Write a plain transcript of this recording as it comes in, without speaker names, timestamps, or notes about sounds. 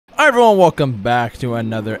Hi everyone, welcome back to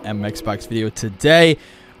another Mxbikes video. Today,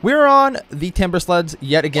 we're on the Timbersleds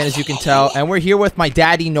yet again, as you can tell, and we're here with my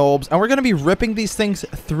daddy Nobes, and we're going to be ripping these things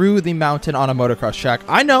through the mountain on a motocross track.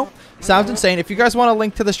 I know, sounds insane. If you guys want a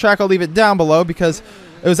link to this track, I'll leave it down below, because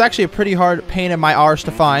it was actually a pretty hard pain in my arse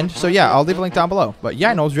to find. So yeah, I'll leave a link down below. But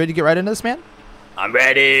yeah, Nobes, ready to get right into this, man? I'm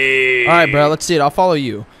ready. Alright, bro, let's see it. I'll follow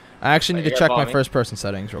you. I actually need to check my first-person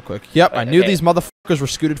settings real quick. Yep, I knew these motherfuckers were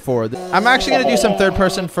scooted forward. I'm actually going to do some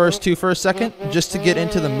third-person first, too, for a second, just to get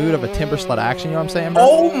into the mood of a Timbersled action, you know what I'm saying, bro?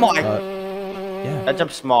 Oh, my. Yeah. That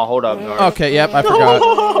jump's small. Hold up, Norris. Okay, yep, I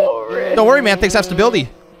forgot. Don't worry, man. Things have stability.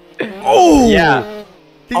 Oh! Yeah.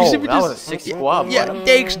 Oh, that was a 6 squab. Yeah,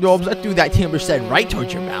 thanks, Nobes. I threw that Timbersled right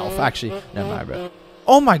towards your mouth. Actually, never mind, bro.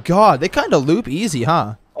 Oh, my God. They kind of loop easy,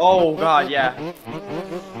 huh? Oh, God, yeah.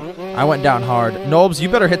 I went down hard. Nobes, you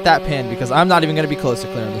better hit that pin, because I'm not even going to be close to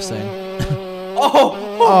clearing this thing.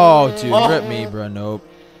 Oh, dude, rip me, bro. Nope.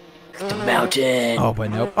 The mountain. Oh, but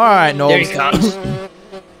nope. All right, Nobes. There he comes.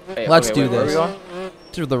 Hey, Let's do this.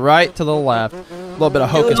 To the right, to the left. A little bit of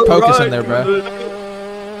hocus pocus in there, bro.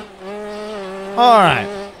 All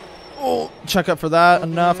right. Oh, check up for that.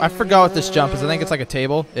 Enough. I forgot what this jump is. I think it's like a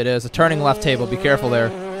table. It is. A turning left table. Be careful there.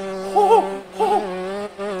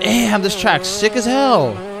 Damn, this track's sick as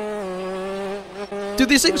hell. Dude,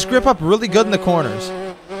 these things grip up really good in the corners.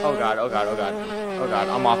 Oh, God, oh, God, oh, God. Oh, God,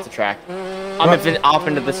 I'm off the track. I'm off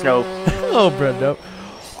into the snow. Oh, bro, nope.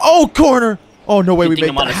 Oh, corner. Oh, no way we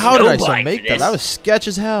made that. How did I still make that? That was sketch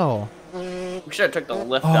as hell. We should have took the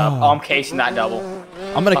lift up. Oh, I'm casing that double.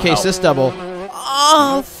 I'm going to case this double.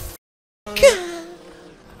 Oh,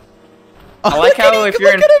 I like how if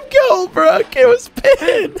you're in... Look at him go, bro. Okay, it was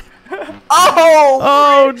pinned.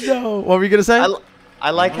 Oh no! What were you gonna say? I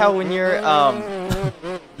like how when you're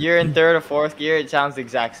in third or fourth gear, it sounds the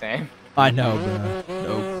exact same. I know, bro.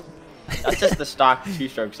 Nope. That's just the stock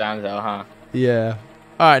two-stroke sounds, though, huh? Yeah.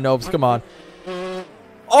 All right, Nobes, come on.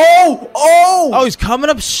 Oh, he's coming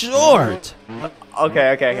up short.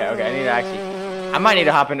 Okay. I might need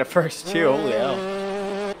to hop into first too. Holy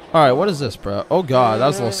hell! All right, what is this, bro? Oh god, that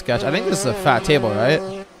was a little sketch. I think this is a fat table,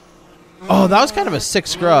 right? Oh, that was kind of a sick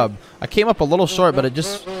scrub. I came up a little short, but it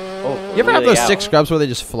just... you ever have those sick scrubs where they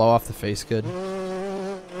just flow off the face good?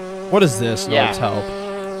 What is this? Nobes, help.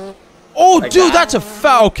 Oh, like dude, that's a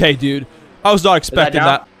fat... Okay, dude. I was not expecting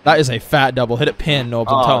that. That is a fat double. Hit it pin,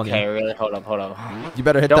 Nobes, I'm telling you. Okay, really? Hold up. You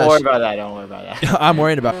better hit that. Don't worry about that. I'm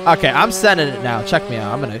worried about... Okay, I'm sending it now. Check me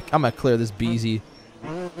out. I'm gonna clear this BZ.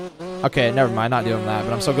 Okay, never mind. Not doing that,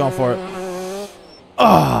 but I'm still going for it.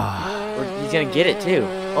 He's gonna get it, too.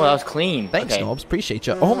 Oh, that was clean. Thanks, Nobes. Appreciate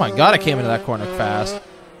you. Oh my god, I came into that corner fast.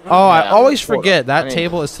 Oh, I always forget that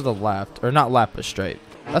table is to the left. Or not left, but straight.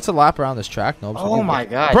 That's a lap around this track, Nobes. Oh my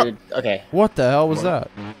god, dude. Okay. What the hell was that?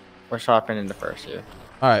 We're swapping into first here.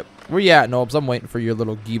 Alright, where you at, Nobes? I'm waiting for your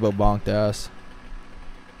little Gibo bonked ass.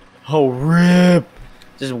 Oh, rip.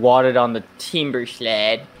 Just wadded on the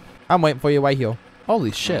Timbersled. I'm waiting for you right here.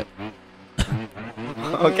 Holy shit.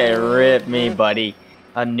 Okay, rip me, buddy.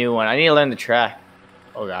 A new one. I need to learn the track.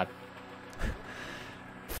 Oh god.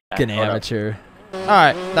 Fucking amateur.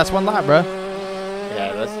 Alright, that's one lap, bro.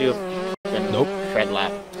 Yeah, let's do a tread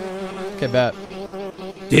lap. Okay, bet.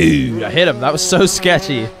 Dude, I hit him. That was so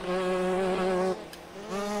sketchy.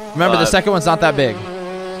 Remember, the second one's not that big.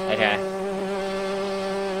 Okay.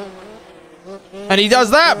 And he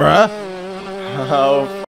does that, bruh.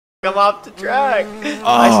 Oh, I'm off the track.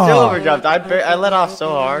 I still overjumped. I let off so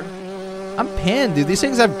hard. I'm pinned, dude. These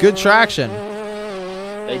things have good traction.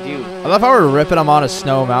 They do. I love how we're ripping them on a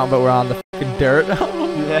snow mountain, but we're on the fucking dirt.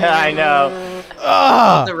 Yeah, I know. We'll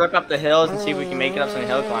have to rip up the hills and see if we can make it up some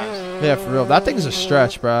hill climbs. Yeah, for real. That thing's a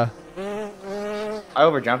stretch, bruh. I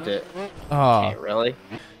overjumped it. Oh. Okay, really?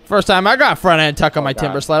 First time I got front end tuck on my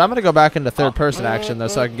Timbersled. I'm gonna go back into third person action though,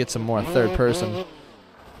 so I can get some more third person.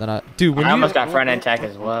 Dude, when I almost got front end tuck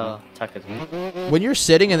as well. When you're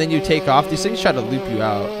sitting and then you take off, these things try to loop you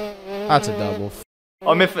out. That's a double.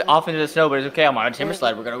 I'm off into the snow, but it's okay. I'm on a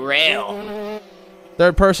Timbersled. We're gonna rail.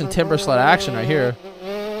 Third person Timbersled action right here.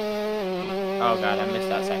 Oh god, I missed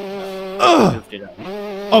that second.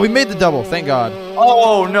 Oh, we made the double. Thank God.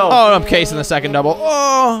 Oh no. Oh, I'm casing the second double.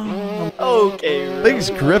 Oh. Okay. Things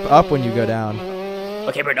grip up when you go down.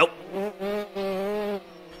 Okay, but nope.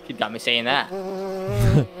 You got me saying that.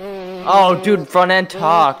 Oh, dude, front end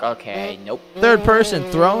talk. Okay, nope. Third person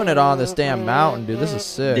throwing it on this damn mountain, dude. This is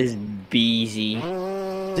sick. This is beezy.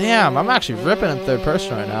 Damn, I'm actually ripping in third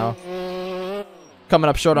person right now. Coming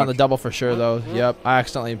up short on the double for sure, though. Yep, I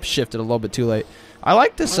accidentally shifted a little bit too late. I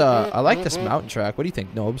like this mountain track. What do you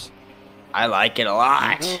think, Nobes? I like it a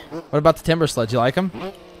lot. What about the Timbersleds? You like them?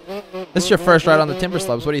 This is your first ride on the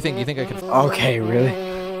Timbersleds. What do you think? You think I could? Okay, really?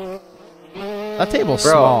 That table's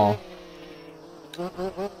Bro. small.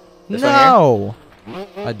 This No.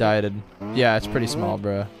 I dieted. Yeah, it's pretty small,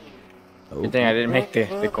 bro. Good thing I didn't make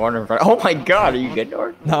the corner in front. Oh my god, are you good,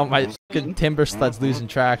 Norris? No, my fucking Timbersled's losing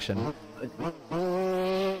traction.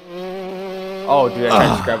 Oh, dude, I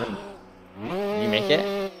tried scrubbing. Did you make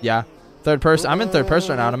it? Yeah. Third person. I'm in third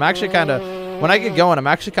person right now, and I'm actually kind of... When I get going, I'm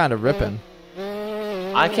actually kind of ripping.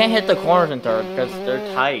 I can't hit the corners in third because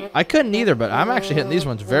they're tight. I couldn't either, but I'm actually hitting these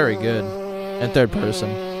ones very good in third person.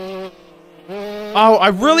 Oh, I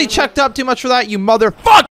really checked up too much for that, you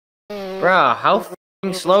motherfucker! Bruh, how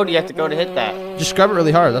f***ing slow do you have to go to hit that? Just scrub it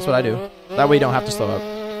really hard. That's what I do. That way you don't have to slow up.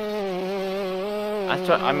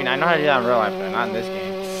 I mean, I know how to do that in real life, but not in this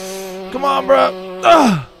game. Come on, bro.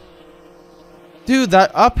 Ugh. Dude,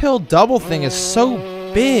 that uphill double thing is so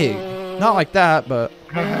big. Not like that, but...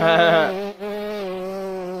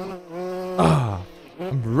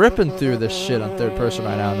 I'm ripping through this shit on third person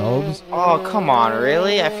right now, Nobes. Oh, come on,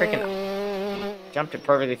 really? I freaking jumped it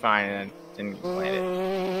perfectly fine and then didn't land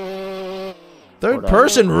it. Third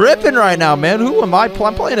person ripping right now, man. Who am I?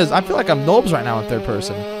 I'm playing as... I feel like I'm Nobes right now in third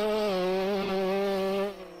person.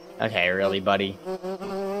 Okay, really, buddy?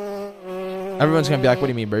 Everyone's gonna be like, what do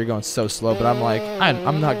you mean, bro? You're going so slow. But I'm like,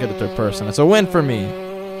 I'm not good at third person. It's a win for me.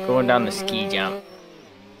 Going down the ski jump.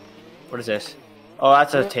 What is this? Oh,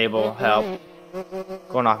 that's a table. Help.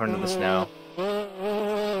 Going off into the snow.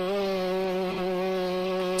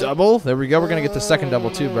 Double? There we go. We're gonna get the second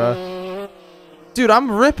double too, bro. Dude,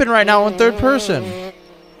 I'm ripping right now in third person.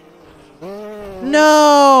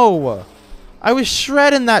 No! I was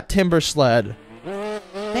shredding that Timbersled.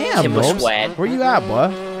 Damn, Timbersled. Where you at,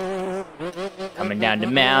 boy? Coming down the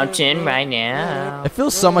mountain right now. It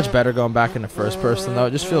feels so much better going back into first person, though.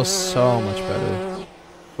 It just feels so much better.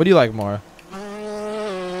 What do you like more?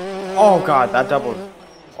 Oh god, that double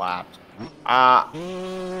slapped. I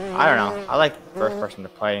don't know. I like first person to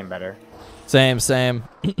play in better. Same.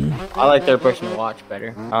 I like third person to watch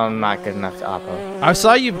better. I'm not good enough to oppo. I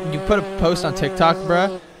saw you put a post on TikTok,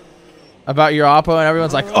 bruh, about your oppo, and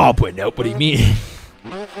everyone's like, oh, but no, what do you mean?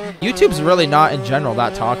 YouTube's really not, in general,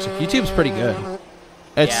 that toxic. YouTube's pretty good.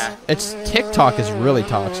 It's TikTok is really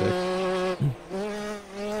toxic.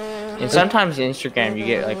 And sometimes Instagram, you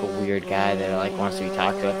get like a weird guy that like wants to be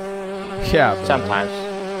talked to. Yeah, bro. Sometimes.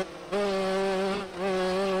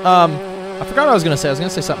 I forgot what I was gonna say. I was gonna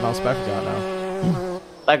say something else, but I forgot now.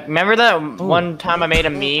 Like, remember that one time I made a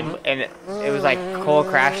meme and it was like Cole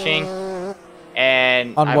crashing,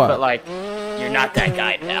 and on I what? put like, "You're not that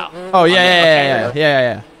guy now." Oh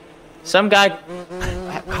yeah. Some guy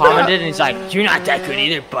commented and he's like, "You're not that good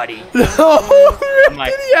either, buddy." No, I'm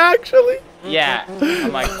like, did he actually? Yeah.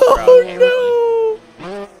 I'm like, bro, okay, no.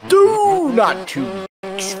 do not to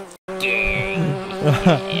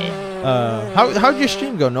How'd your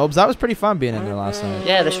stream go, Nobes? That was pretty fun being in there last night.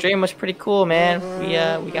 Yeah, the stream was pretty cool, man. We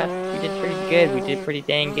did pretty good. We did pretty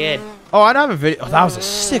dang good. Oh, I don't have a video. Oh, that was a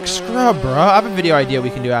sick scrub, bro. I have a video idea we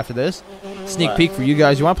can do after this. Sneak peek for you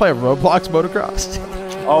guys. You want to play a Roblox motocross?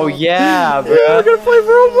 Oh yeah, bro. Yeah, we're gonna play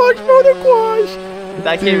Roblox motocross.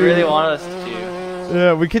 That kid really wanted us to.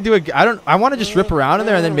 Yeah, we could do a. I want to just rip around in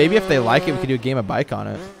there, and then maybe if they like it, we could do a game of bike on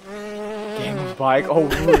it. Game of bike? Oh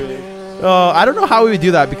really? I don't know how we would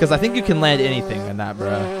do that because I think you can land anything in that,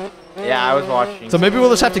 bro. Yeah, I was watching. So maybe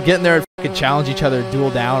we'll just have to get in there and fucking challenge each other,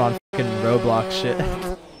 duel down on fucking Roblox shit.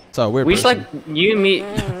 So weird. We just like you and me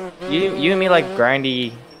like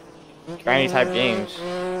grindy type games.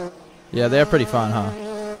 Yeah, they're pretty fun,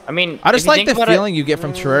 huh? I mean, I just like the feeling you get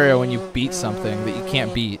from Terraria when you beat something that you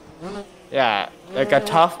can't beat. Yeah, like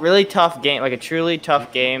a really tough game, like a truly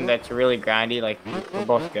tough game that's really grindy. Like we're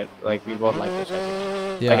both good. Like we both like this. I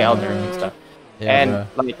think. Yeah, like Elden Ring and stuff. Yeah, and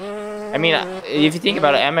like, I mean, if you think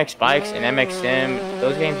about it, Mxbikes and MX Sim,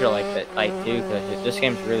 those games are like that, like dude, because this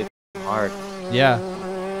game's really hard. Yeah.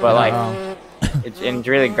 But like, it's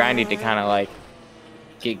really grindy to kind of like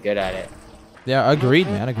get good at it. Yeah, agreed,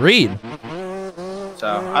 man. Agreed. So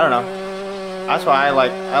I don't know. That's why I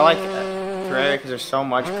like Terraria because there's so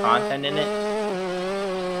much content in it.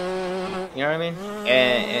 You know what I mean?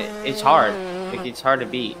 And it's hard. Like it's hard to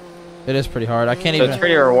beat. It is pretty hard. I can't so even. It's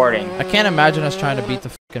pretty rewarding. I can't imagine us trying to beat the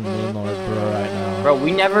fucking Moon Lord, bro, right now. Bro, we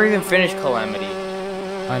never even finished Calamity.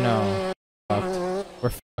 I know. We're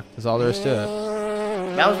fucked. That's all there is to it.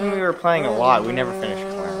 That was when we were playing a lot. We never finished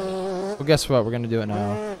Calamity. Well, guess what? We're gonna do it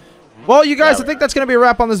now. Well, you guys, I think that's going to be a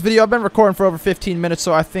wrap on this video. I've been recording for over 15 minutes,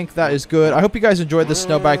 so I think that is good. I hope you guys enjoyed this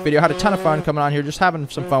snow bike video. I had a ton of fun coming on here, just having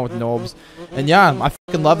some fun with Nobes. And yeah, I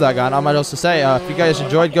fucking love that guy. Not much else to say. If you guys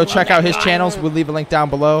enjoyed, go check out his channels. We'll leave a link down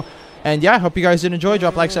below. And yeah, I hope you guys did enjoy.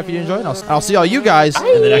 Drop likes if you enjoyed. And I'll see all you guys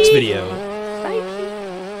in the next video.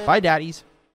 Bye, daddies.